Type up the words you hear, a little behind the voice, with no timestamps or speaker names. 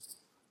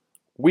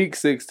Week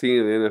 16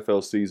 of the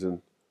NFL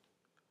season.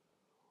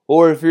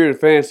 Or if you're in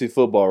fantasy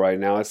football right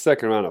now, it's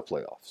second round of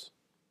playoffs.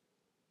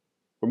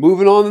 We're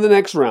moving on to the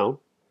next round.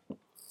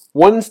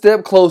 One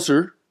step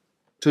closer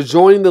to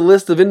joining the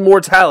list of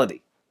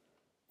immortality.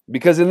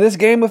 Because in this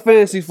game of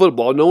fantasy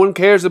football, no one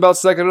cares about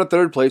second or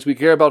third place. We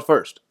care about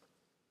first.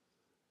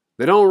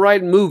 They don't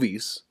write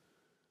movies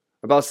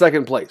about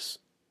second place.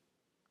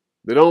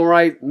 They don't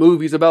write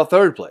movies about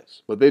third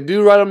place. But they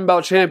do write them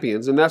about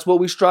champions, and that's what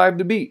we strive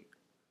to be.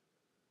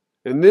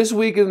 And this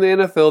week in the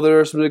NFL, there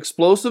are some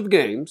explosive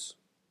games.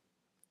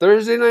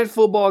 Thursday Night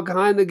Football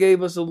kind of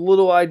gave us a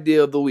little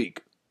idea of the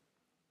week.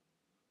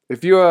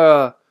 If you're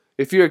a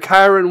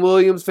Kyron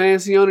Williams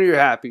fantasy owner, you're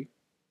happy.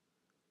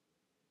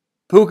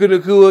 Puka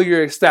Nacua,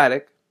 you're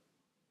ecstatic.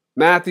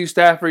 Matthew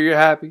Stafford, you're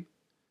happy.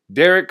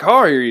 Derek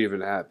Carr, you're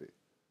even happy.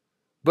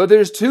 But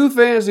there's two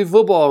fantasy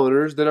football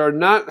owners that are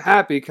not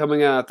happy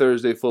coming out of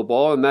Thursday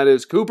football, and that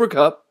is Cooper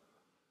Kupp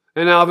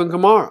and Alvin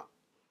Kamara.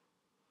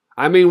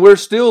 I mean, we're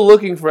still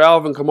looking for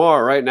Alvin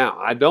Kamara right now.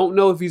 I don't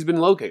know if he's been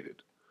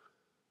located.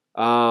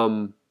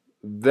 It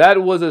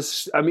was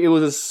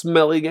a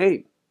smelly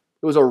game.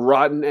 It was a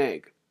rotten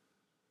egg.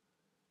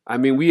 I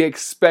mean, we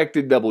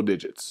expected double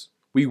digits.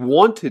 We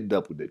wanted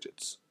double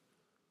digits.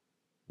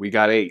 We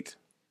got 8.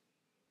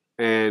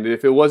 And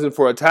if it wasn't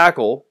for a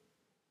tackle,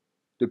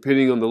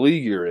 depending on the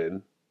league you're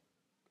in,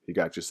 he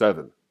got you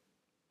 7.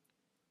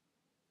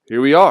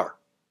 Here we are.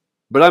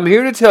 But I'm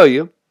here to tell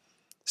you,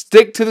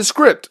 stick to the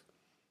script.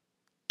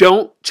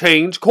 Don't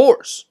change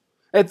course.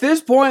 At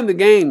this point in the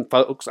game,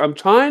 folks, I'm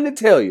trying to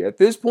tell you, at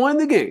this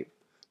point in the game,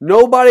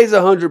 nobody's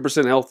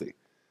 100% healthy.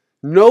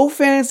 No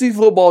fantasy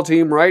football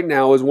team right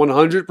now is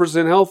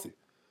 100% healthy.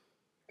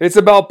 It's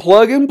about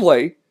plug and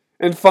play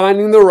and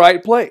finding the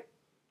right play.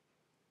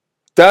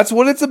 That's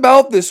what it's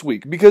about this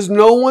week because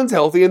no one's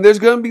healthy and there's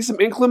going to be some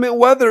inclement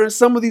weather in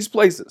some of these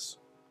places.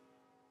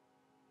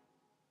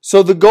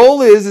 So the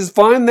goal is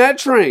find that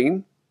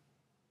train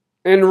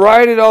and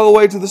ride it all the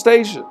way to the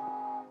station.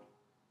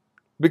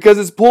 Because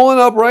it's pulling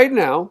up right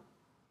now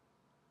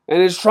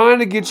and it's trying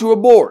to get you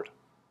aboard.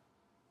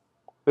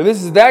 And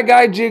this is That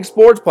Guy Jig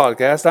Sports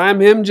Podcast.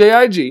 I'm him,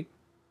 J-I-G.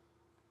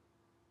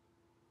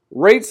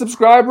 Rate,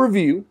 subscribe,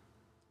 review.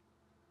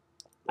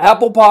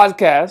 Apple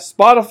Podcasts,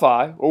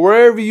 Spotify, or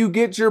wherever you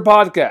get your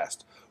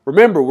podcast.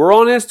 Remember, we're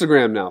on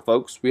Instagram now,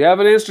 folks. We have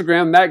an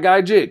Instagram, That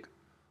Guy Jig.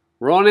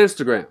 We're on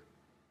Instagram.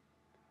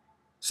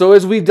 So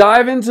as we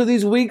dive into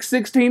these Week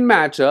 16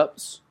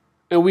 matchups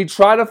and we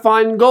try to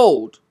find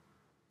gold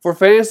for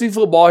fantasy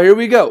football, here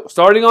we go.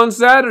 Starting on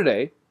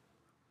Saturday,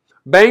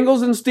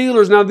 Bengals and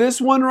Steelers. Now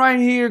this one right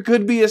here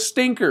could be a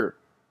stinker.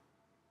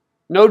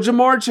 No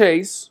Jamar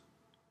Chase.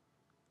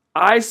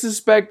 I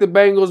suspect the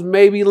Bengals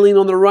maybe lean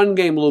on the run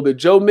game a little bit.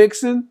 Joe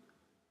Mixon,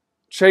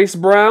 Chase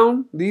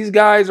Brown, these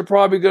guys are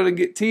probably going to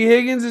get... T.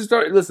 Higgins is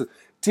starting... Listen,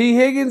 T.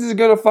 Higgins is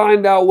going to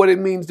find out what it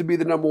means to be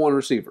the number one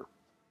receiver.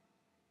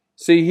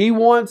 See, he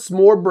wants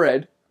more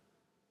bread.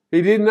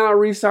 He did not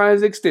re-sign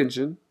his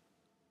extension.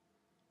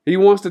 He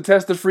wants to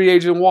test the free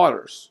agent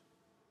waters.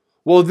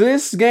 Well,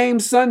 this game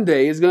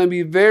Sunday is going to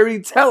be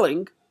very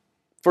telling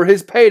for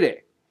his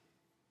payday.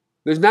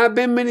 There's not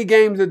been many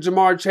games that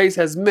Jamar Chase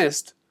has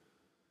missed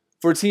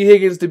for T.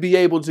 Higgins to be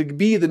able to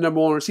be the number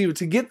one receiver,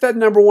 to get that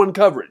number one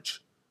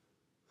coverage.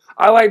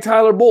 I like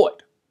Tyler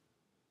Boyd.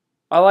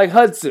 I like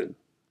Hudson.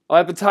 I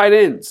like the tight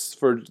ends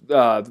for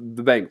the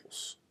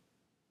Bengals.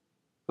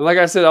 And like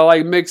I said, I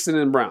like Mixon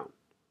and Brown.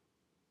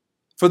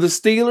 For the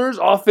Steelers,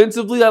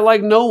 offensively, I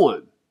like no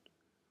one.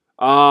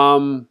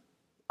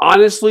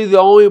 Honestly, the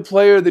only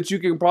player that you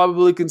can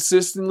probably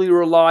consistently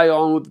rely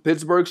on with the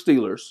Pittsburgh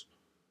Steelers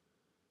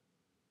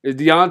is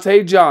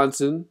Deontay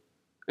Johnson.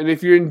 And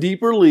if you're in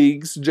deeper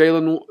leagues,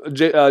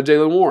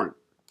 Jaylen Warren.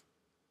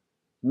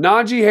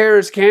 Najee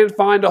Harris can't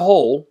find a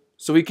hole,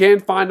 so he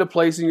can't find a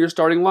place in your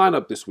starting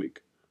lineup this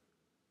week.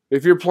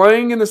 If you're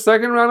playing in the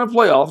second round of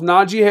playoffs,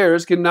 Najee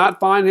Harris cannot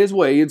find his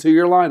way into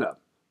your lineup.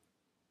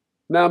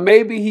 Now,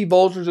 maybe he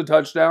vultures a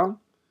touchdown.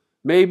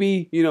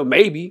 Maybe.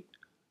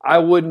 I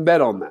wouldn't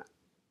bet on that.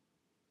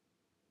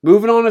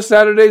 Moving on to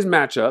Saturday's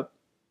matchup,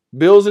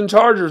 Bills and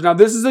Chargers. Now,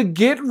 this is a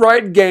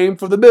get-right game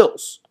for the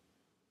Bills.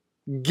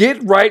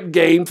 Get-right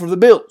game for the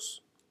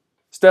Bills.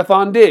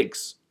 Stephon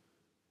Diggs,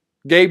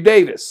 Gabe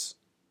Davis,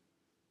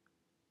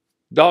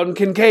 Dalton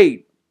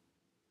Kincaid.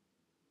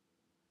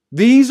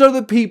 These are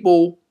the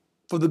people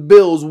for the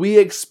Bills we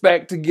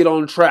expect to get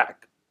on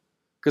track.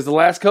 Because the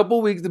last couple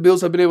of weeks, the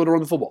Bills have been able to run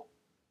the football.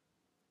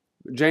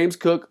 James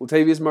Cook,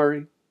 Latavius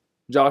Murray,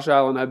 Josh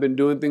Allen have been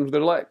doing things with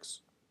their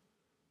legs.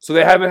 So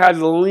they haven't had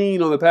to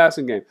lean on the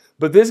passing game.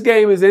 But this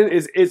game is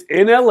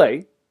in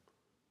LA.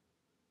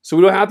 So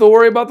we don't have to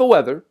worry about the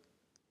weather.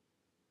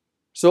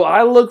 So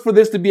I look for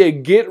this to be a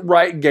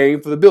get-right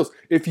game for the Bills.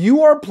 If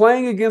you are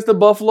playing against the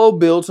Buffalo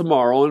Bills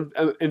tomorrow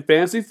in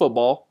fantasy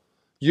football,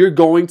 you're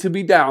going to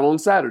be down on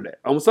Sunday.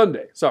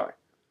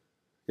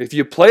 If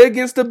you play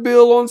against the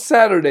Bill on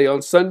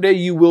Sunday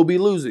you will be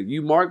losing.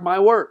 You mark my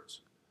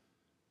words.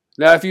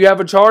 Now, if you have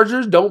a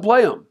Chargers, don't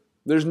play them.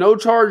 There's no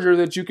Charger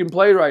that you can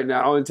play right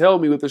now and tell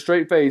me with a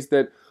straight face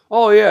that,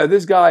 oh yeah,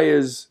 this guy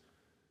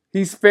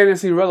he's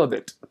fantasy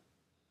relevant.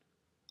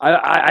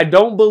 I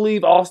don't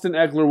believe Austin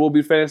Eckler will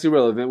be fantasy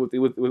relevant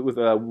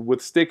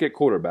with Stick at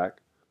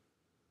quarterback.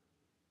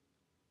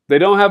 They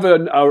don't have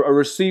a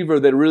receiver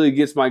that really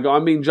gets my goal. I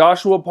mean,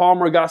 Joshua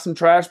Palmer got some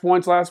trash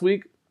points last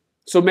week,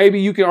 so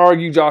maybe you can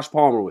argue Josh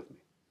Palmer with me.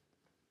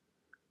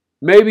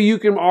 Maybe you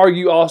can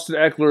argue Austin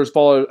Eckler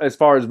as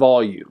far as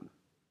volume.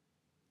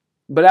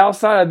 But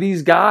outside of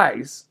these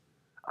guys,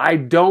 I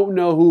don't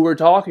know who we're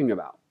talking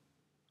about.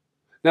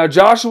 Now,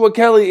 Joshua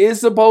Kelly is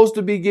supposed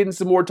to be getting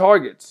some more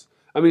targets.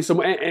 I mean,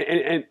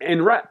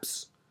 and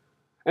reps.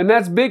 And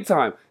that's big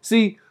time.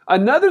 See,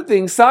 another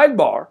thing,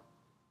 sidebar,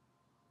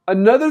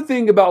 another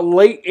thing about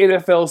late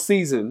NFL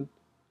season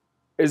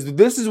is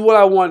this is what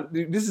I want,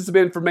 this is some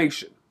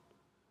information,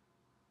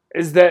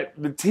 is that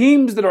the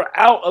teams that are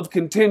out of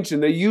contention,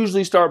 they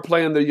usually start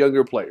playing their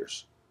younger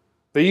players.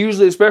 They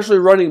usually, especially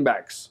running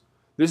backs,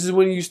 this is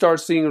when you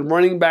start seeing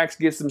running backs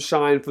get some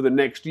shine for the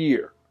next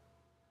year.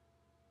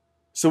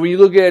 So when you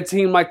look at a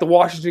team like the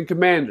Washington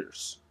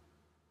Commanders,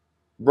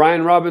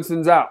 Brian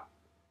Robinson's out.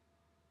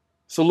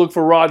 So look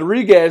for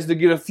Rodriguez to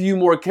get a few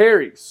more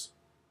carries,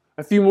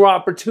 a few more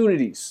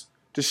opportunities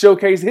to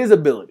showcase his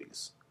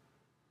abilities.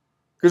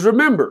 Because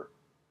remember,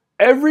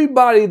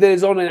 everybody that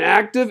is on an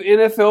active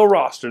NFL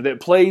roster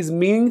that plays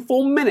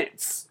meaningful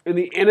minutes in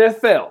the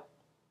NFL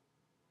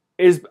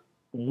is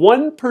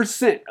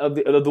 1% of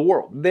the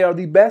world. They are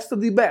the best of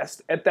the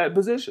best at that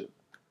position.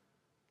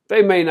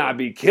 They may not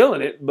be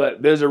killing it,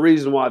 but there's a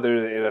reason why they're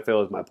in the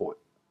NFL is my point.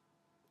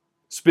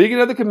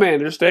 Speaking of the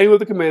Commanders, staying with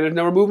the Commanders,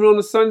 now we're moving on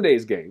to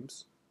Sunday's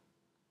games.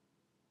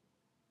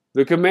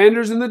 The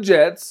Commanders and the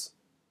Jets.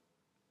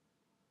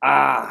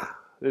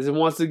 This is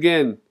once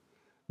again,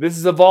 this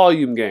is a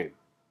volume game.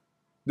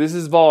 This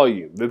is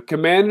volume. The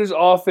Commanders'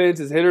 offense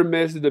is hit or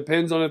miss. It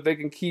depends on if they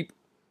can keep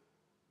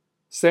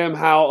Sam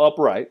Howell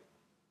upright.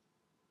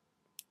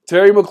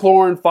 Terry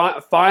McLaurin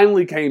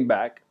finally came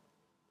back.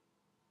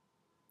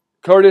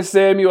 Curtis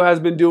Samuel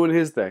has been doing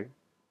his thing.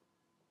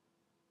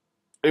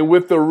 And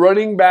with the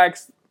running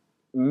backs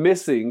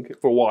missing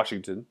for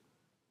Washington,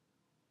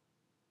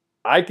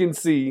 I can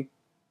see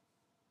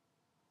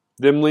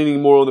them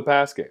leaning more on the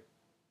pass game.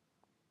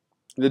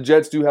 The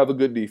Jets do have a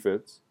good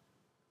defense.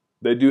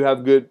 They do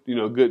have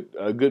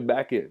good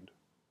back end.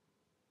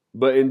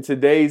 But in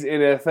today's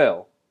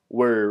NFL,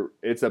 where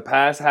it's a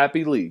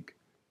pass-happy league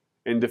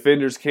and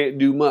defenders can't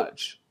do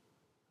much,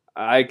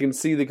 I can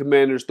see the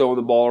Commanders throwing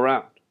the ball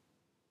around.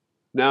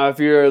 Now, if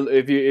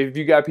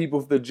you got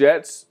people for the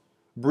Jets,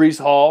 Breece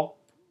Hall,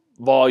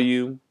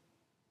 volume.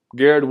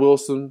 Garrett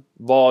Wilson,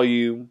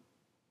 volume.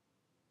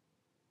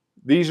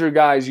 These are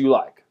guys you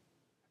like.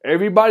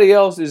 Everybody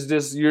else is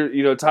just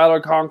Tyler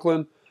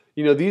Conklin.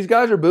 These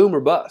guys are boom or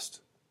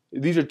bust.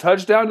 These are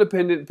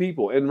touchdown-dependent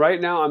people. And right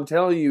now, I'm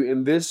telling you,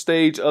 in this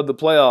stage of the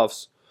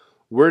playoffs,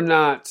 we're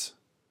not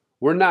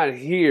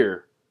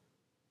here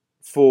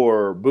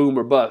for boom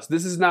or bust.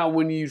 This is not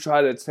when you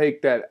try to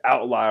take that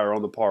outlier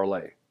on the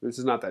parlay. This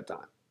is not that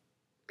time.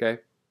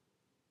 Okay?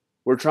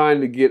 We're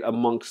trying to get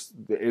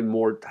amongst the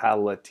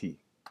immortality.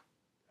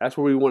 That's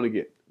where we want to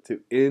get, to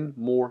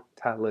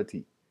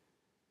immortality.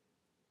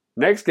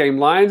 Next game,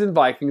 Lions and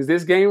Vikings.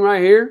 This game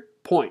right here,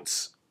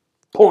 points.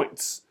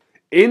 Points.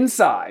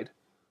 Inside.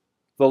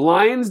 The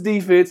Lions'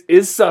 defense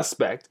is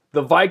suspect.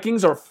 The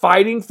Vikings are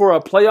fighting for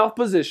a playoff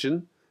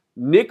position.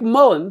 Nick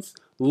Mullins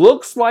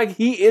looks like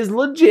he is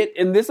legit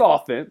in this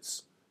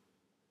offense.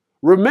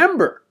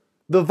 Remember,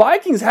 the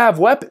Vikings have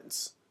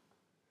weapons.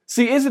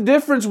 See, it's a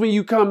difference when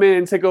you come in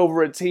and take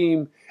over a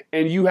team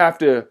and you have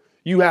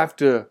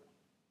to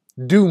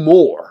do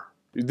more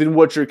than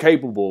what you're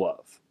capable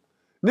of.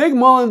 Nick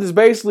Mullins is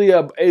basically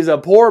a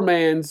poor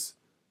man's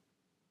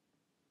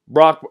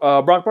Brock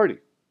Purdy.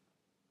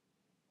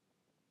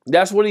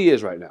 That's what he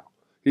is right now.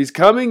 He's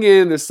coming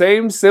in the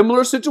same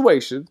similar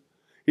situation.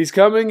 He's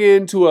coming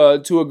into a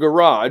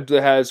garage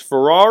that has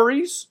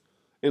Ferraris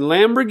and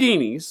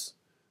Lamborghinis.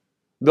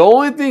 The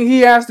only thing he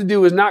has to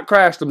do is not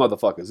crash the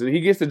motherfuckers, and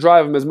he gets to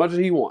drive them as much as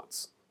he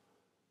wants.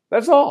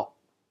 That's all.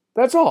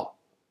 That's all.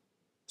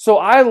 So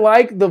I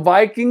like the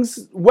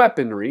Vikings'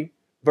 weaponry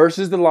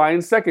versus the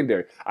Lions'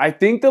 secondary. I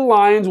think the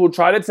Lions will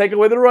try to take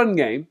away the run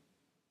game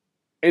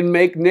and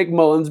make Nick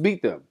Mullins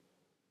beat them.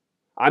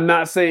 I'm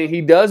not saying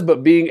he does,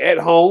 but being at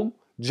home,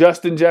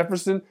 Justin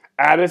Jefferson,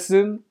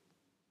 Addison,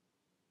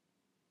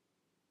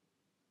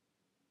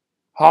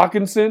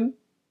 Hawkinson,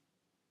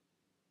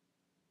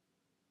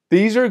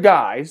 these are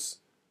guys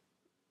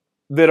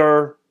that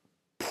are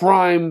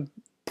prime.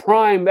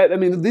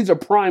 These are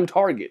prime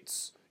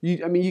targets.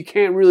 You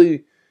can't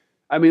really.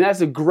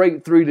 That's a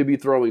great three to be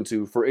throwing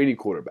to for any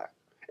quarterback.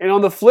 And on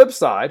the flip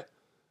side,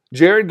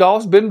 Jared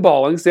Goff's been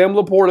balling. Sam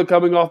Laporta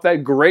coming off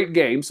that great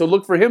game, so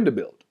look for him to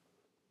build.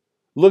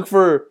 Look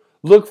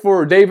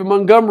for David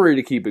Montgomery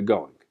to keep it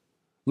going.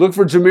 Look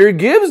for Jahmyr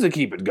Gibbs to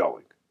keep it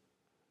going.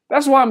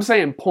 That's why I'm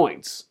saying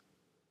points.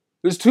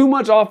 There's too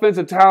much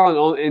offensive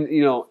talent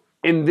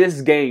in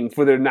this game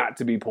for there not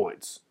to be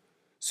points.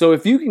 So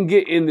if you can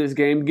get in this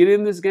game, get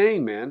in this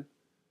game, man.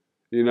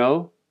 You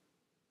know?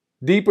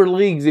 Deeper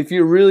leagues, if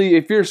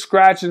you're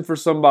scratching for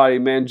somebody,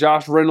 man,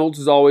 Josh Reynolds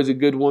is always a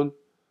good one.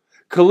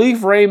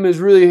 Khalif Raymond is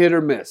really hit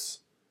or miss.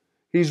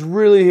 He's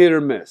really hit or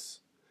miss.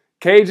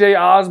 KJ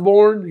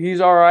Osborne,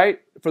 he's all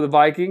right for the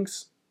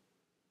Vikings.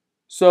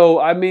 So,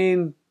 I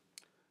mean,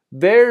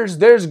 there's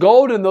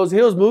gold in those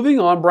hills. Moving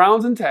on,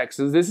 Browns and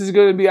Texans. This is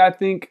going to be, I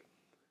think,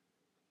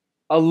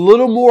 a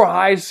little more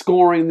high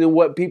scoring than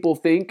what people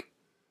think.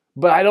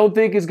 But I don't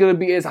think it's going to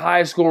be as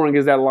high scoring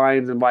as that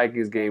Lions and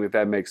Vikings game, if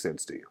that makes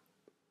sense to you.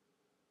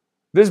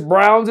 This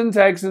Browns and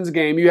Texans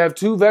game, you have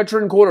two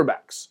veteran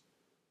quarterbacks.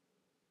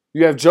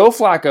 You have Joe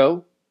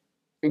Flacco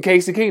and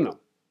Casey Keenum.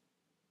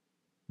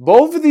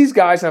 Both of these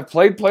guys have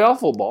played playoff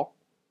football.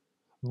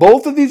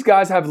 Both of these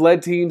guys have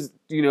led teams,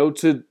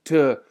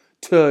 to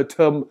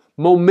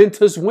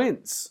momentous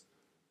wins.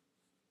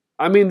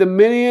 I mean, the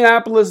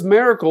Minneapolis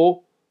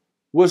Miracle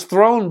was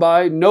thrown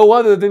by no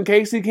other than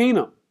Casey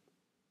Keenum.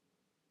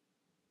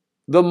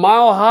 The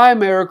Mile High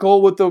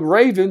Miracle with the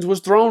Ravens was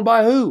thrown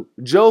by who?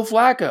 Joe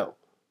Flacco.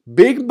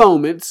 Big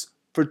moments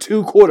for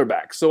two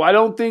quarterbacks. So I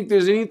don't think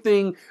there's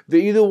anything that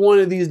either one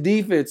of these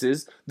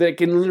defenses that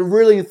can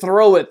really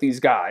throw at these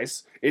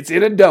guys. It's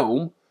in a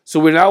dome, so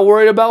we're not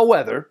worried about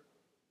weather.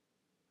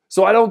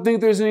 So I don't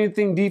think there's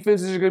anything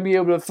defenses are going to be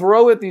able to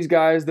throw at these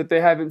guys that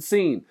they haven't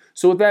seen.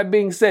 So with that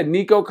being said,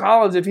 Nico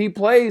Collins, if he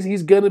plays,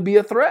 he's going to be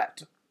a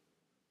threat.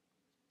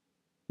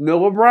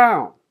 Noah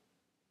Brown.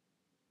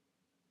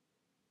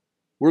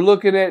 We're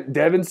looking at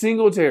Devin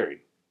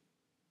Singletary.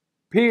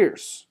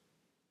 Pierce.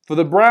 For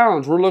the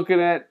Browns, we're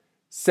looking at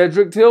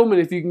Cedric Tillman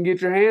if you can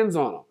get your hands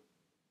on him.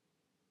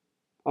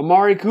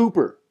 Amari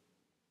Cooper.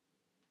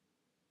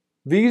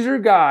 These are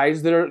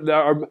guys that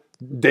are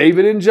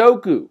David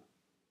Njoku.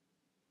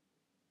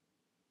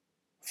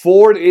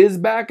 Ford is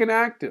back and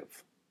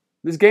active.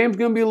 This game's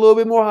going to be a little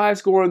bit more high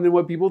scoring than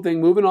what people think.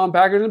 Moving on,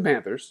 Packers and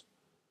Panthers.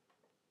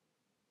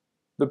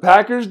 The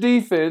Packers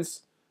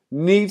defense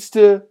needs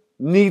a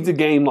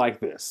game like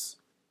this.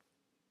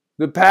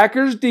 The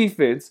Packers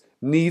defense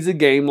needs a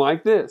game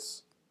like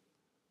this.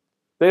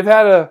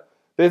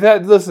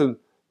 Listen,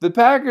 the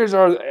Packers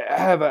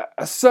have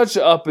such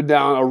an up and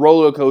down, a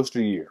roller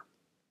coaster year.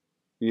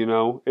 You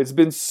know, it's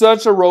been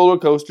such a roller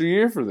coaster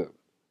year for them.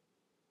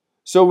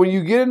 So when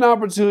you get an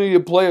opportunity to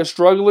play a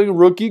struggling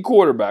rookie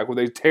quarterback with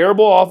a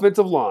terrible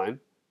offensive line,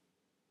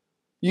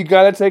 you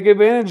got to take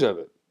advantage of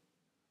it.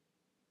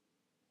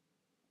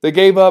 They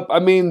gave up,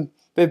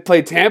 they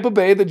played Tampa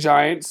Bay, the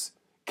Giants,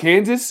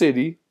 Kansas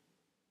City,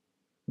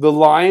 the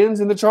Lions,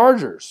 and the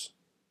Chargers.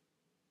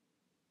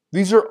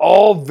 These are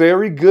all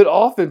very good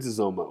offenses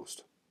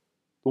almost.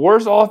 The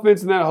worst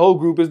offense in that whole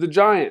group is the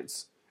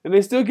Giants. And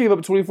they still gave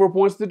up 24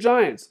 points to the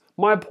Giants.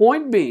 My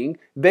point being,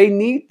 they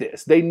need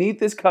this. They need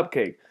this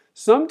cupcake.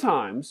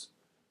 Sometimes,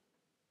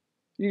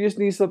 you just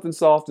need something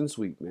soft and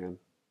sweet, man.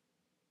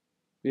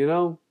 You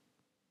know?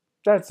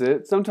 That's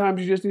it.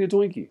 Sometimes you just need a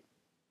Twinkie.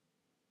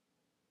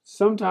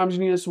 Sometimes you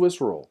need a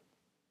Swiss roll.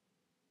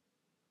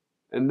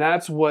 And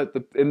that's what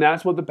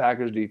the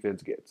Packers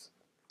defense gets.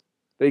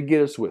 They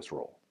get a Swiss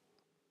roll.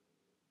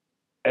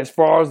 As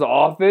far as the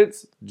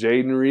offense,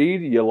 Jaden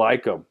Reed, you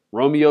like him.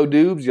 Romeo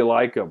Dubes, you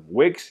like him.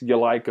 Wicks, you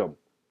like him.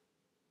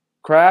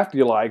 Kraft,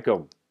 you like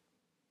him.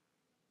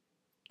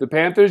 The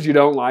Panthers, you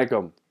don't like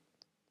them.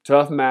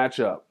 Tough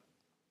matchup.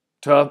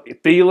 Tough.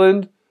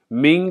 Thielen,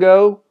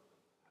 Mingo,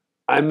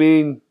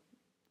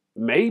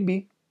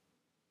 maybe.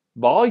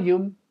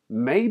 Volume,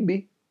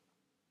 maybe.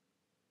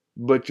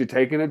 But you're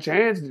taking a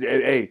chance.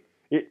 Hey,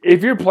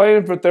 if you're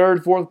playing for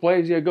third, fourth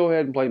place, yeah, go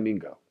ahead and play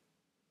Mingo.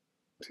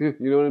 You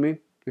know what I mean?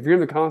 If you're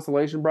in the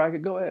consolation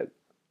bracket, go ahead.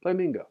 Play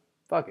Mingo.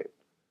 Fuck it.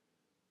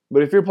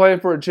 But if you're playing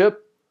for a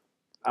chip,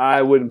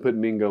 I wouldn't put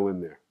Mingo in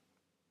there.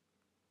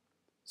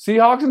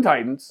 Seahawks and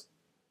Titans.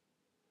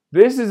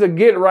 This is a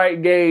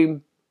get-right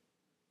game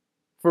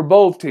for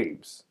both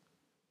teams.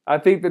 I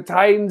think the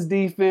Titans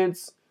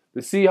defense,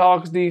 the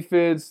Seahawks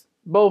defense,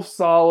 both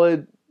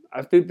solid.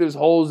 I think there's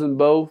holes in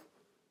both.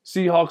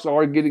 Seahawks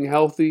are getting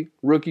healthy.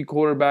 Rookie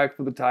quarterback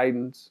for the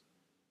Titans.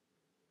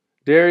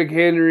 Derrick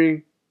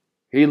Henry,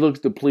 he looks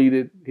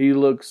depleted. He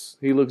looks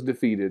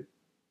defeated.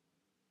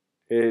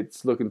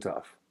 It's looking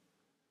tough.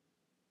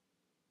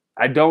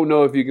 I don't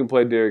know if you can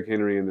play Derrick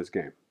Henry in this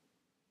game.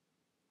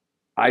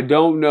 I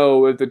don't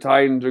know if the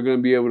Titans are going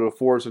to be able to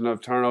force enough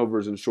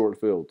turnovers in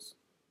short fields.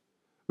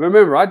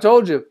 Remember, I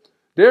told you,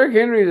 Derrick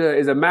Henry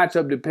is a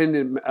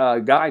matchup-dependent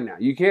guy now.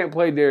 You can't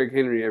play Derrick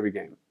Henry every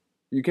game.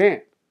 You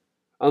can't.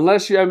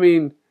 Unless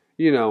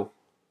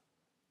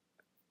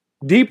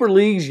deeper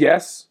leagues,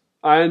 yes,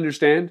 I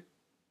understand.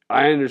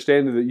 I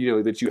understand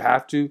that, that you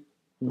have to.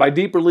 By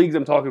deeper leagues,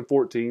 I'm talking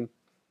 14,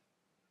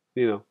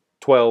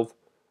 12,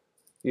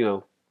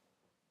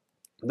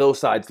 those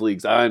sides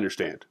leagues. I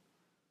understand.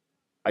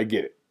 I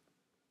get it.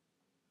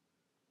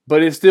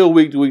 But it's still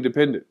week-to-week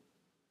dependent.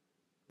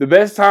 The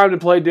best time to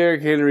play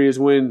Derrick Henry is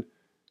when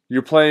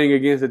you're playing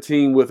against a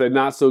team with a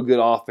not-so-good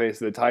offense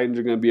that the Titans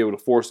are going to be able to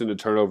force into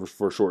turnovers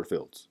for short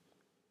fields.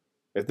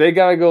 If they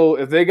gotta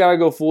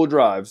go full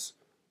drives,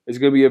 it's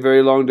gonna be a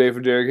very long day for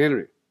Derrick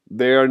Henry.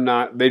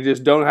 They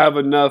just don't have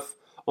enough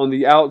on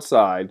the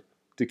outside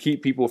to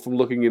keep people from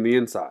looking in the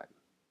inside.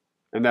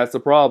 And that's the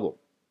problem.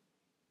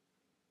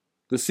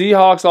 The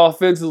Seahawks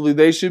offensively,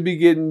 they should be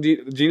getting,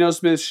 Geno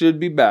Smith should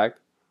be back.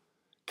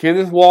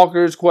 Kenneth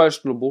Walker is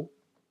questionable.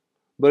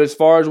 But as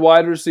far as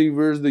wide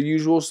receivers, the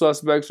usual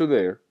suspects are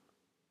there.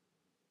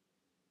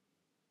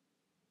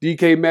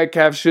 DK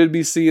Metcalf should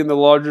be seeing the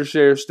larger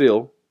share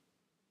still.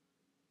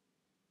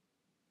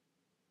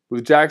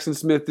 With Jackson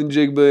Smith and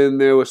Jigba in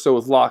there, so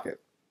with Lockett.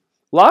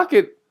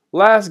 Lockett,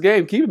 last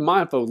game, keep in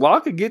mind, folks,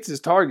 Lockett gets his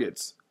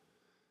targets.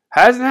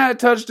 Hasn't had a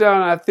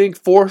touchdown, I think,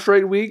 4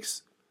 straight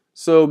weeks.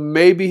 So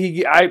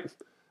maybe I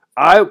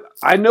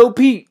know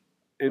Pete,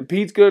 and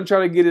Pete's going to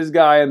try to get his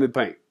guy in the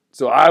paint.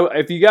 So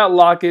if you got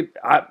Lockett,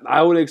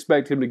 I would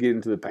expect him to get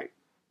into the paint.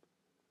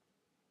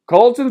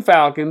 Colts and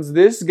Falcons,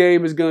 this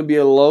game is going to be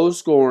a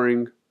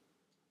low-scoring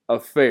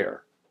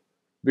affair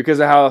because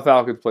of how the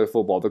Falcons play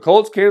football. The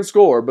Colts can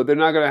score, but they're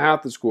not going to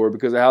have to score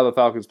because of how the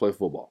Falcons play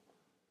football.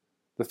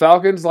 The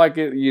Falcons, like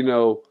it,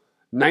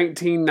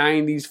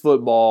 1990s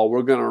football,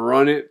 we're going to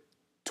run it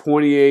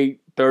 28,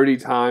 30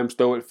 times,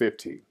 throw it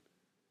 15.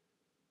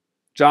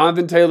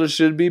 Jonathan Taylor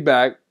should be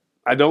back.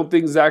 I don't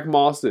think Zach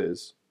Moss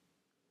is.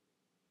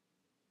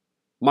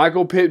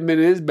 Michael Pittman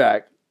is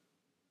back.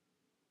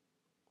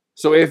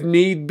 So if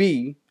need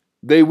be,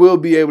 they will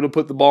be able to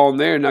put the ball in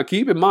there. Now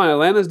keep in mind,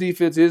 Atlanta's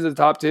defense is a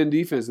top 10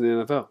 defense in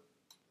the NFL.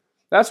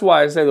 That's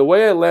why I say the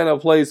way Atlanta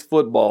plays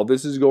football,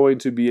 this is going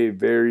to be a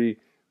very,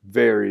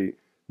 very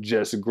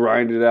just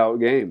grinded out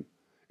game.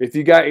 If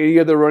you got any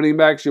other running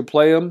backs, you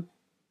play them.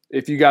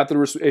 If you got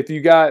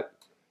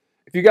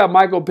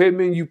Michael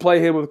Pittman, you play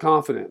him with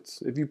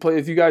confidence. If you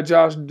got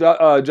Josh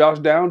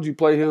Downs, you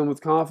play him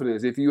with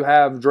confidence. If you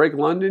have Drake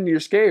London, you're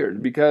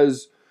scared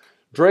because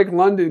Drake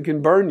London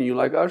can burn you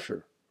like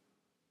Usher.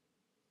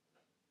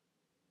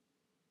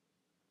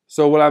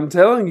 So what I'm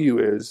telling you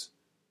is,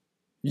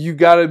 you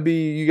gotta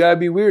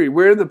be weary.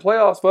 We're in the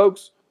playoffs,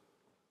 folks.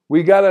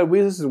 We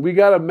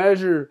gotta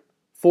measure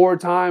 4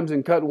 times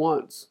and cut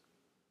once.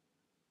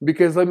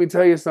 Because let me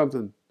tell you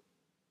something.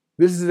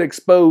 This is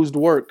exposed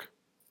work.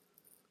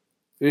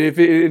 And if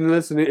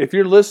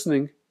you're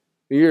listening,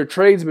 and you're a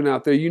tradesman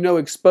out there, you know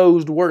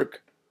exposed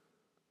work.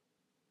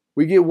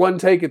 We get one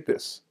take at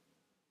this.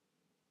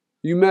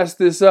 You mess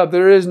this up,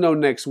 there is no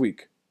next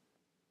week.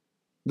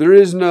 There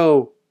is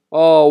no,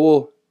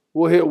 we'll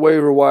hit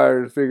waiver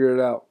wire and figure it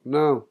out.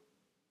 No.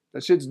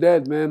 That shit's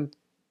dead, man.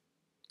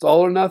 It's all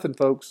or nothing,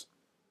 folks.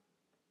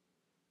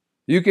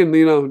 You can,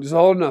 just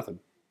all or nothing.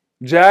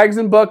 Jags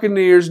and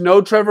Buccaneers,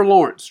 no Trevor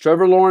Lawrence.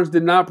 Trevor Lawrence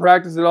did not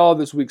practice at all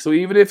this week. So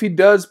even if he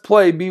does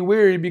play, be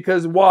weary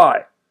because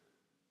why?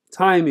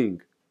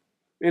 Timing.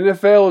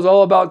 NFL is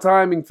all about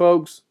timing,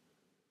 folks.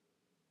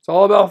 It's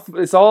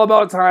all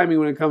about timing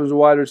when it comes to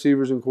wide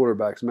receivers and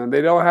quarterbacks, man.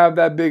 They don't have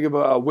that big of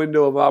a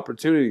window of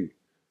opportunity.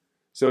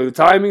 So the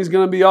timing's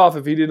going to be off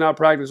if he did not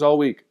practice all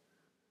week.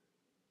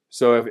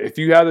 So if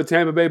you have the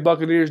Tampa Bay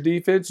Buccaneers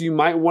defense, you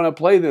might want to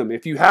play them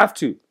if you have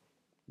to.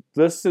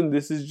 Listen,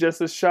 this is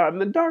just a shot in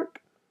the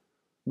dark.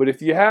 But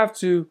if you have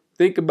to,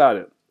 think about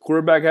it.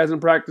 Quarterback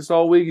hasn't practiced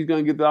all week. He's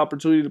going to get the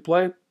opportunity to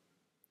play.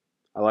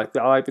 I like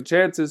the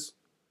chances.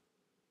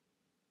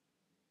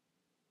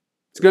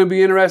 It's going to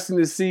be interesting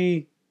to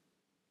see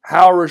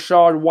how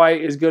Rachaad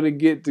White is going to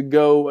get to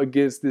go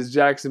against this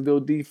Jacksonville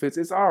defense.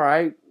 It's all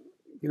right.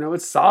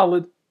 It's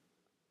solid.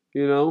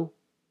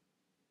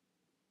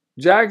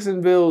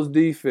 Jacksonville's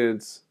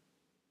defense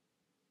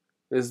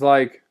is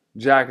like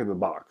Jack in the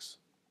Box.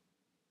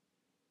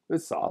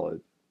 It's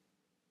solid.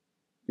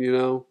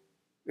 It'll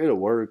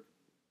work.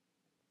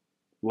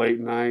 Late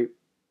night,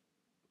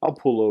 I'll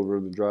pull over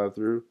in the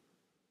drive-thru.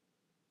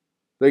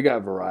 They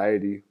got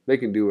variety. They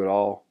can do it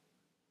all.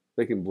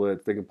 They can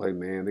blitz. They can play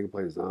man. They can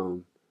play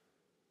zone.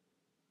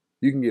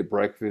 You can get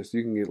breakfast.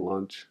 You can get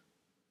lunch.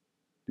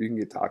 You can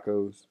get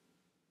tacos.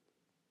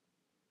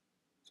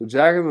 So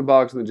Jack in the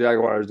Box and the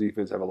Jaguars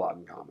defense have a lot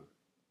in common.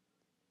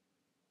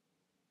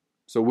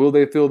 So will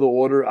they fill the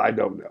order? I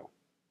don't know.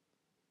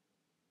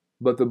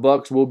 But the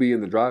Bucs will be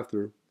in the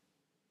drive-thru.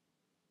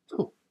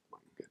 Oh, my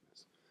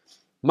goodness.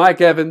 Mike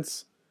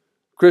Evans,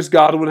 Chris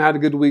Godwin had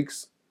good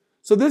weeks.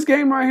 So this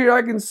game right here,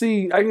 I can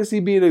see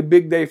being a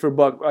big day for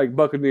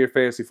Buccaneer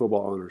fantasy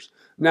football owners.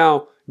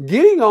 Now,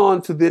 getting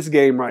on to this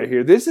game right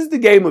here, this is the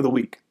game of the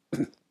week.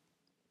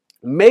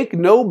 Make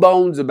no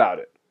bones about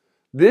it.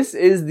 This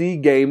is the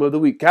game of the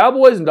week.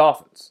 Cowboys and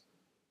Dolphins.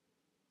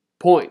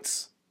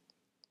 Points.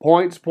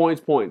 Points,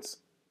 points, points.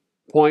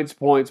 Points,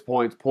 points,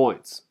 points,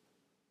 points.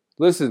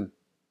 Listen,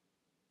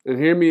 and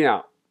hear me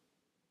out.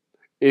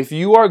 If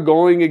you are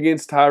going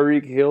against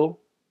Tyreek Hill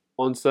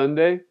on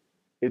Sunday,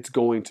 it's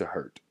going to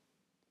hurt.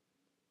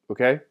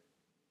 Okay?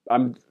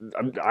 I'm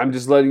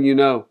just letting you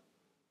know.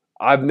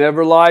 I've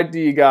never lied to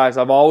you guys.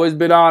 I've always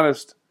been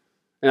honest.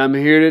 And I'm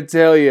here to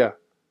tell you,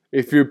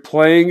 if you're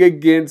playing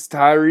against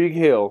Tyreek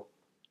Hill,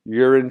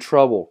 you're in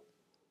trouble.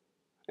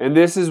 And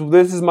this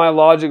is my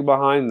logic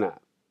behind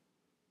that.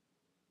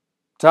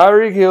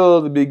 Tyreek Hill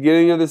at the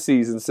beginning of the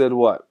season said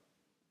what?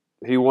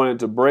 He wanted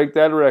to break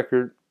that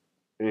record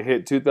and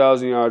hit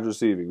 2,000 yards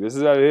receiving. This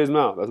is out of his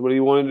mouth. That's what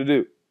he wanted to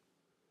do.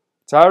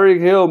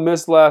 Tyreek Hill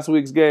missed last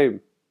week's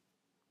game.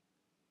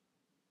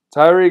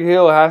 Tyreek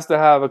Hill has to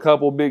have a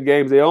couple big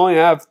games. They only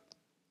have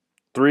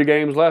 3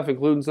 games left,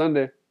 including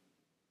Sunday.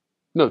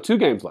 No, 2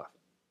 games left.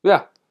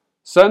 Yeah,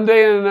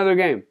 Sunday and another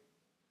game.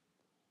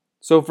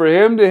 So for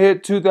him to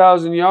hit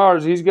 2,000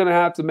 yards, he's going to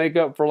have to make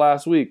up for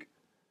last week.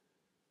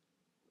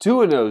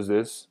 Tua knows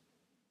this.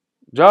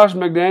 Josh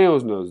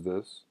McDaniels knows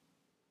this.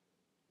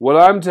 What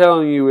I'm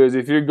telling you is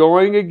if you're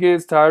going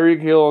against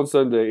Tyreek Hill on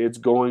Sunday, it's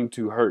going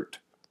to hurt.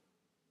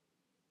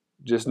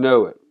 Just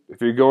know it. If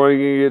you're going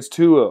against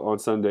Tua on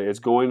Sunday, it's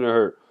going to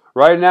hurt.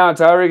 Right now,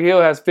 Tyreek Hill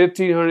has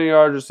 1,500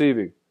 yards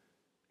receiving.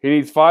 He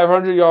needs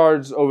 500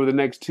 yards over the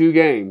next 2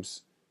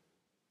 games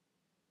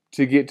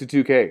to get to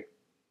 2K.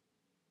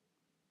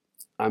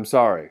 I'm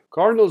sorry.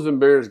 Cardinals and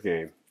Bears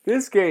game.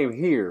 This game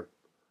here,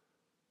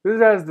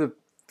 this has the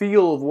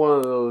feel of one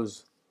of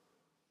those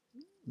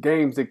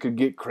games that could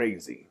get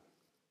crazy.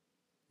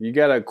 You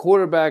got a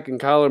quarterback in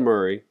Kyler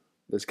Murray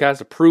that's got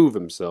to prove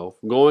himself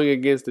going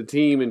against a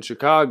team in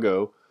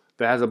Chicago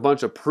that has a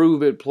bunch of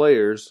prove-it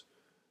players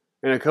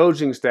and a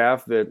coaching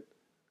staff that,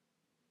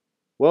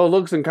 well,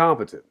 looks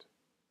incompetent.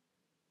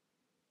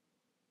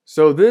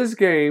 So this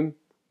game,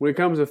 when it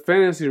comes to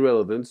fantasy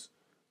relevance,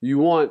 you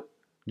want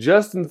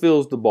Justin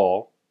Fields the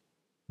ball.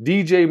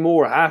 DJ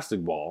Moore has the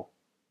ball.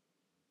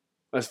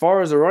 As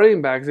far as the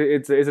running backs,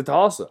 it's a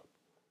toss-up.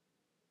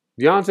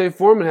 Deontay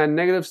Foreman had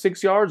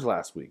 -6 yards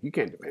last week. You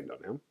can't depend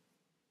on him.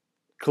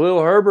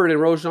 Khalil Herbert and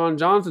Roschon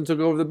Johnson took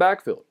over the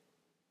backfield.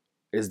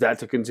 Is that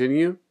to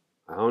continue?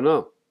 I don't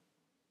know.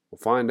 We'll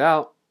find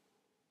out.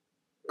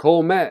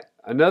 Cole Met,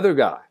 another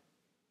guy.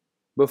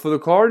 But for the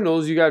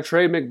Cardinals, you got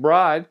Trey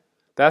McBride.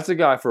 That's a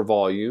guy for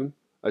volume.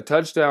 A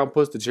touchdown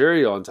puts the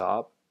cherry on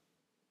top.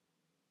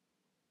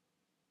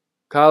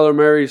 Kyler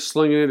Murray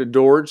slinging it to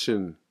Dortch,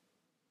 and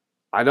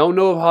I don't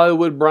know if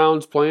Hollywood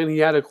Brown's playing. He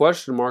had a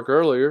question mark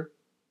earlier.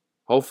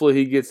 Hopefully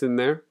he gets in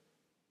there.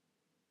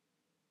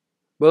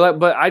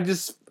 But I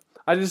just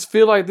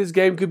feel like this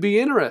game could be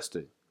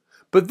interesting.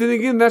 But then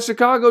again, that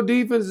Chicago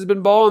defense has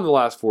been balling the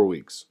last 4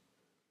 weeks.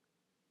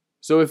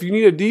 So if you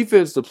need a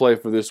defense to play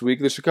for this week,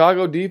 the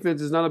Chicago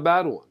defense is not a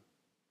bad one.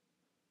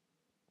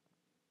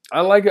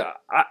 I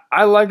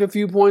like a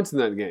few points in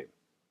that game.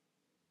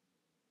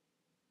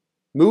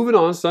 Moving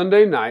on,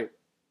 Sunday night,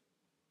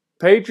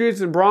 Patriots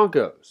and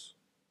Broncos.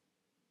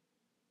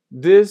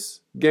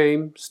 This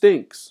game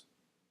stinks.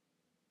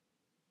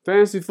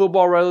 Fantasy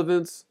football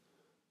relevance.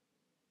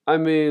 I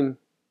mean,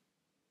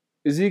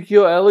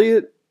 Ezekiel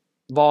Elliott,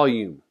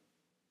 volume.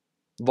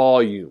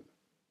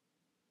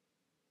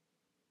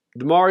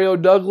 Demario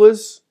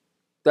Douglas,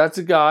 that's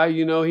a guy,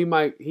 he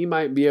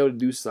might be able to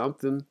do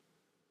something.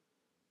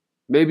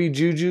 Maybe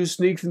Juju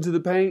sneaks into the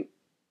paint.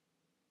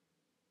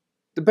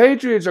 The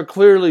Patriots are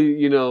clearly,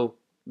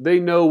 they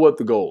know what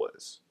the goal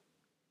is.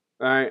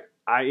 All right,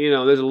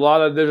 there's a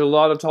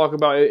lot of talk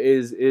about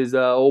is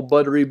old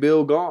Buttery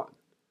Bill gone?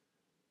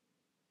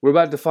 We're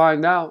about to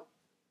find out.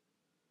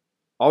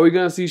 Are we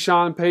going to see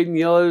Sean Payton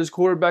yell at his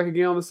quarterback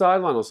again on the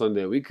sideline on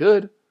Sunday? We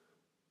could.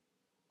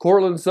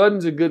 Cortland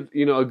Sutton's a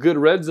good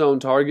red zone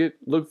target.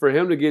 Look for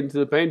him to get into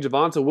the paint.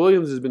 Javonte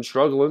Williams has been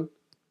struggling.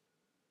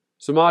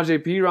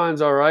 Samaje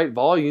Perine all right,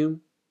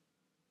 volume.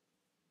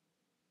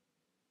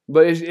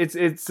 But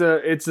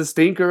it's a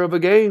stinker of a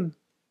game.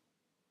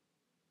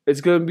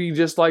 It's going to be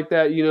just like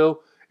that,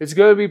 It's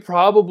going to be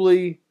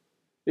probably,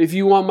 if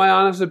you want my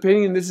honest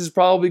opinion, this is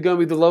probably going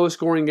to be the lowest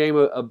scoring game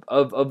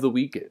of the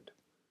weekend.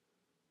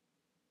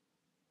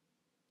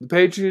 The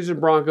Patriots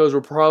and Broncos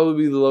will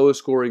probably be the lowest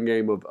scoring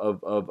game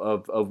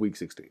of Week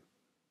 16.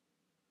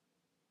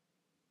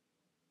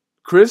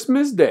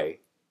 Christmas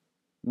Day,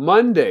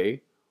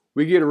 Monday,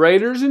 we get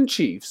Raiders and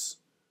Chiefs,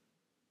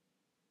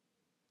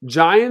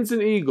 Giants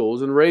and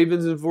Eagles, and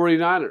Ravens and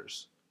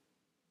 49ers.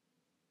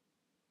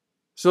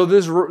 So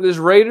this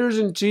Raiders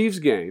and Chiefs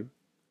game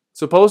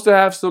supposed to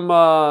have some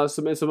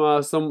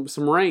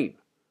rain.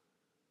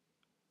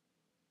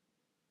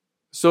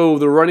 So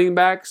the running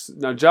backs,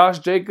 now Josh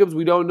Jacobs,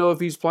 we don't know if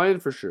he's playing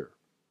for sure.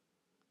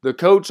 The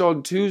coach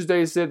on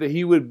Tuesday said that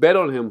he would bet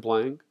on him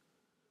playing.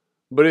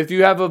 But if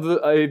you have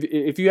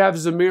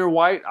Zamir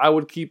White, I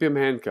would keep him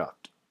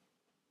handcuffed.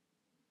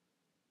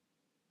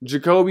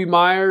 Jacoby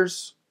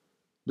Myers,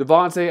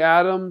 Devontae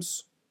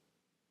Adams,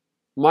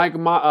 Mike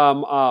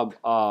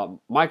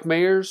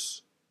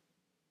Mayers.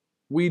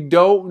 We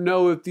don't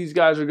know if these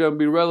guys are going to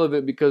be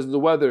relevant because of the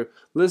weather.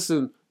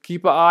 Listen,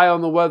 keep an eye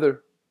on the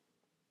weather.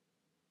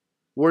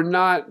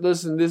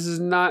 This is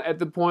not at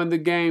the point of the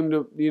game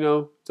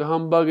to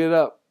humbug it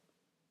up.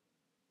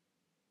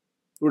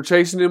 We're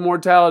chasing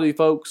immortality,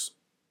 folks.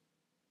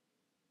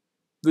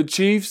 The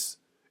Chiefs,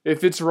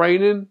 if it's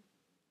raining,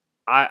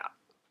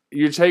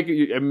 you're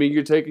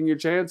taking your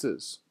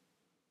chances.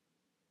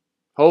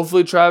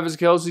 Hopefully Travis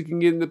Kelce can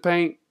get in the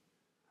paint.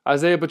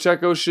 Isaiah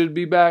Pacheco should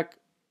be back.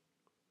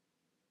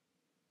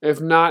 If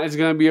not, it's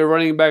going to be a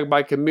running back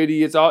by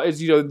committee.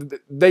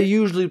 They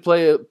usually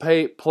play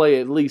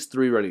at least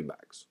 3 running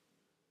backs.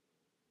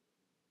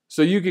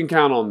 So you can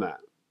count on that.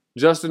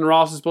 Justin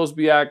Ross is supposed to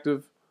be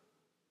active.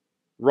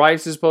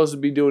 Rice is supposed to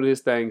be doing his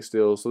thing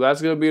still. So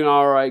that's going to be an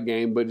all right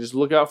game, but just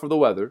look out for the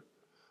weather.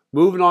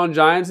 Moving on,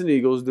 Giants and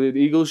Eagles. The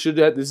Eagles should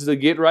have, this is a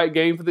get-right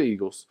game for the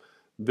Eagles.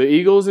 The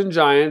Eagles and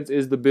Giants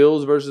is the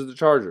Bills versus the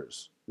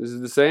Chargers. This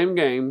is the same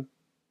game,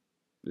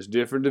 just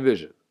different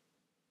division,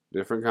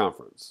 different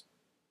conference.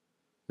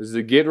 This is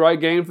a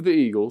get-right game for the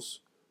Eagles.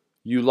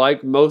 You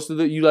like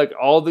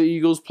all the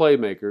Eagles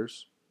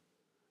playmakers.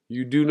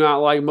 You do not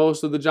like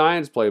most of the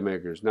Giants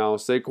playmakers. Now,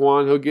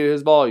 Saquon, he'll get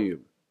his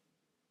volume.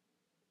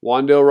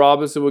 Wan'Dale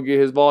Robinson will get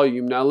his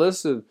volume. Now,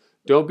 listen,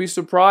 don't be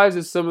surprised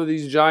if some of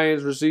these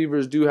Giants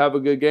receivers do have a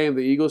good game.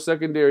 The Eagles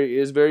secondary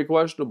is very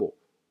questionable.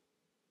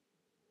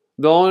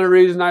 The only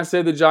reason I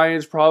say the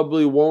Giants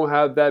probably won't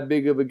have that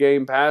big of a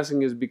game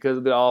passing is because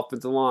of the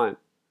offensive line.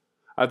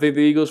 I think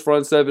the Eagles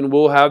front seven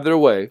will have their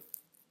way.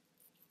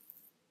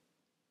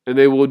 And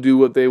they will do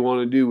what they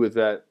want to do with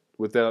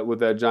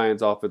that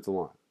Giants offensive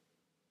line.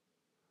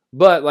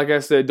 But, like I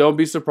said, don't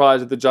be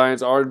surprised if the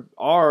Giants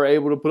are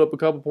able to put up a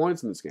couple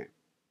points in this game.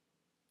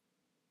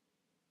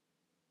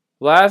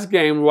 Last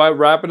game,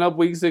 wrapping up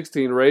Week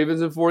 16,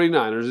 Ravens and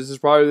 49ers. This is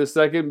probably the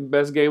second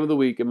best game of the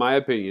week, in my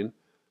opinion,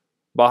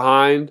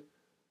 behind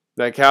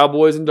that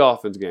Cowboys and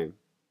Dolphins game.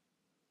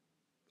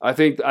 I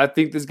think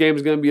this game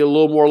is going to be a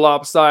little more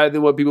lopsided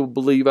than what people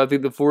believe. I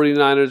think the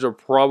 49ers are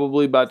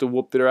probably about to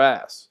whoop their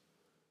ass.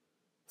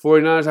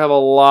 49ers have a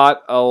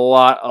lot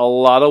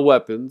of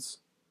weapons,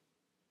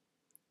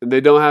 and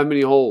they don't have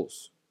many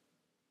holes.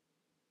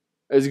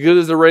 As good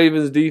as the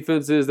Ravens'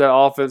 defense is, that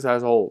offense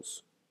has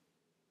holes.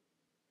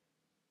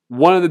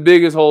 One of the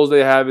biggest holes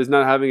they have is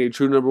not having a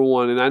true number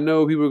one. And I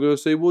know people are going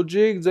to say, well,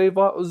 Jig, Zay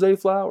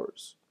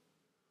Flowers.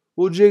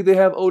 Well, Jig, they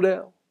have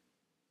Odell.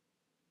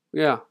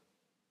 Yeah,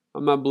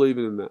 I'm not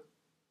believing in that.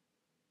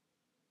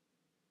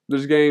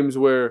 There's games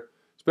where,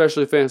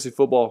 especially fantasy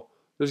football,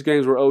 there's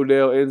games where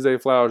Odell and Zay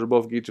Flowers will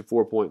both get you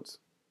 4 points.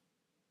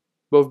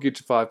 Both get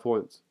you 5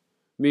 points.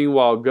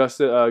 Meanwhile, Gus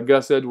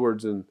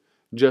Edwards and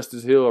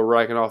Justice Hill are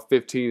racking off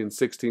 15 and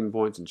 16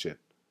 points and shit.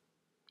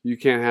 You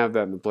can't have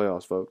that in the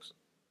playoffs, folks.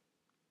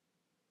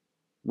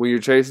 When you're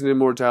chasing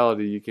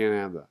immortality, you can't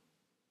have that.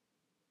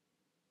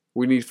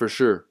 We need for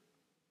sure.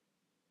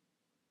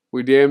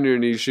 We damn near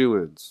need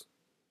shoo-ins.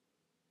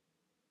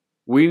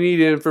 We need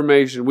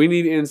information. We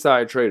need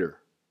inside trader.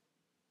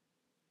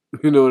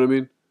 You know what I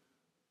mean?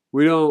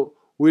 We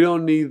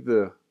don't need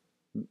the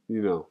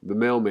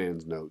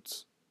mailman's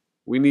notes.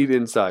 We need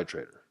inside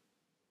trader.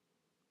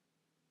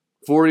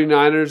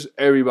 49ers,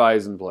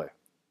 everybody's in play.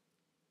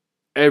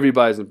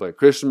 Everybody's in play.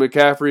 Christian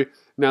McCaffrey.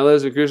 Now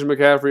listen, Christian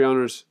McCaffrey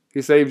owners,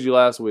 he saved you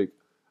last week.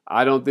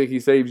 I don't think he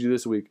saves you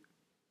this week.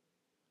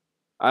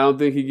 I don't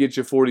think he gets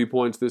you 40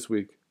 points this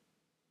week.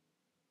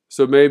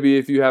 So maybe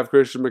if you have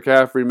Christian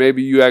McCaffrey,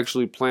 maybe you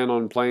actually plan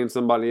on playing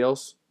somebody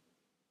else.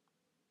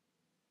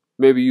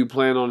 Maybe you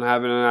plan on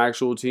having an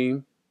actual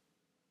team.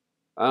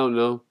 I don't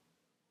know.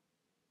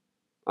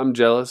 I'm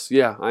jealous.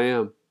 Yeah, I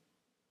am.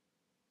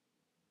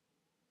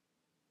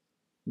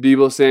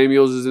 Deebo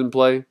Samuels is in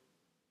play.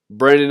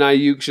 Brandon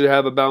Ayuk should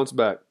have a bounce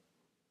back.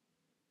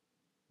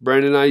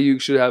 Brandon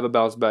Ayuk should have a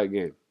bounce back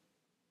game.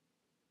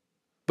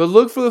 But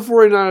look for the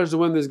 49ers to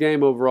win this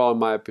game overall, in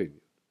my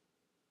opinion.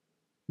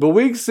 But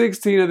Week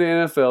 16 of the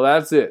NFL,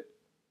 that's it.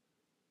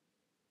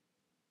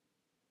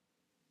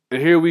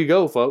 And here we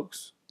go,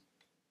 folks.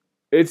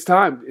 It's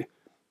time.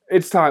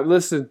 It's time.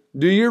 Listen,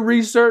 do your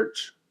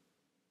research.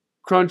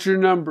 Crunch your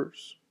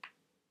numbers.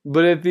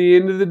 But at the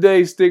end of the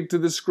day, stick to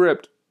the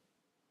script.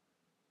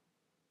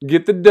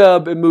 Get the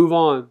dub and move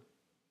on.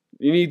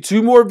 You need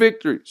 2 more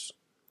victories.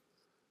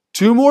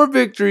 2 more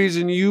victories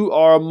and you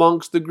are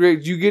amongst the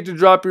greats. You get to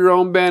drop your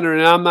own banner,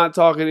 and I'm not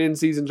talking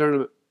in-season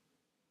tournament.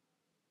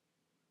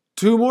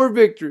 2 more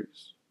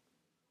victories.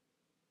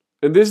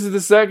 And this is the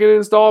second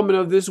installment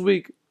of this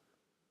week.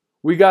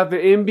 We got the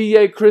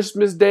NBA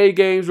Christmas Day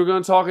games. We're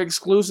going to talk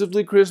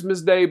exclusively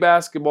Christmas Day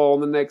basketball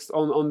on the next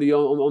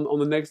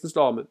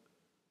installment.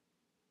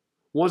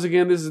 Once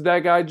again, this is That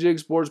Guy Jig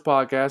Sports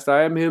Podcast.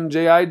 I am him,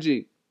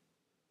 J-I-G.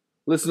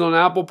 Listen on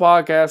Apple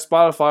Podcasts,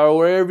 Spotify, or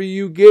wherever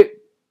you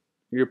get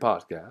your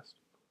podcast.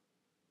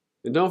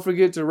 And don't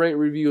forget to rate,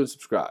 review, and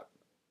subscribe.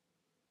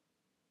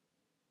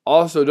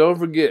 Also, don't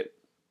forget,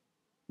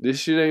 this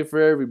shit ain't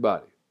for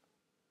everybody.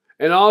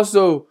 And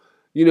also,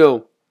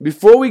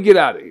 before we get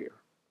out of here,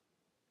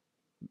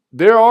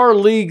 there are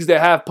leagues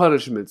that have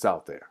punishments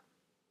out there.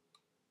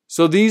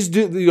 So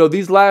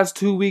these last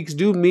 2 weeks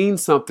do mean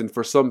something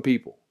for some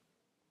people.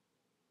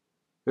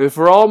 And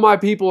for all my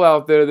people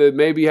out there that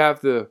maybe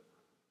have to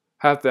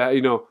have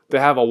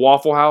a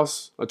Waffle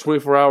House, a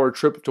 24-hour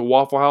trip to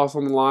Waffle House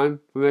on the line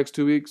for the next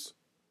 2 weeks,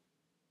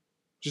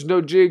 just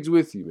know Jig's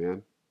with you,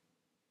 man.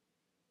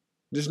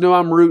 Just know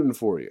I'm rooting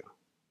for you.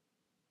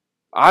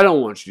 I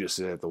don't want you to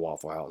sit at the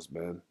Waffle House,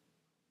 man.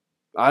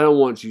 I don't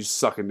want you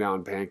sucking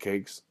down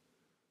pancakes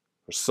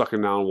or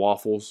sucking down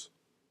waffles.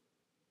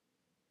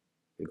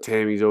 And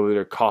Tammy's over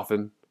there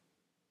coughing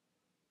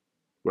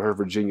with her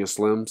Virginia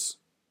Slims.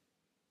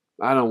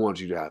 I don't want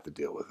you to have to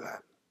deal with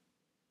that.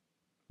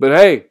 But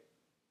hey,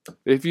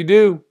 if you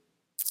do,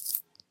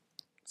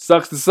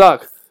 sucks to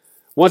suck.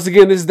 Once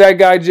again, this is That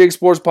Guy Jig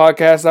Sports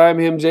Podcast. I am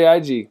him,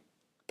 JIG.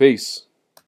 Peace.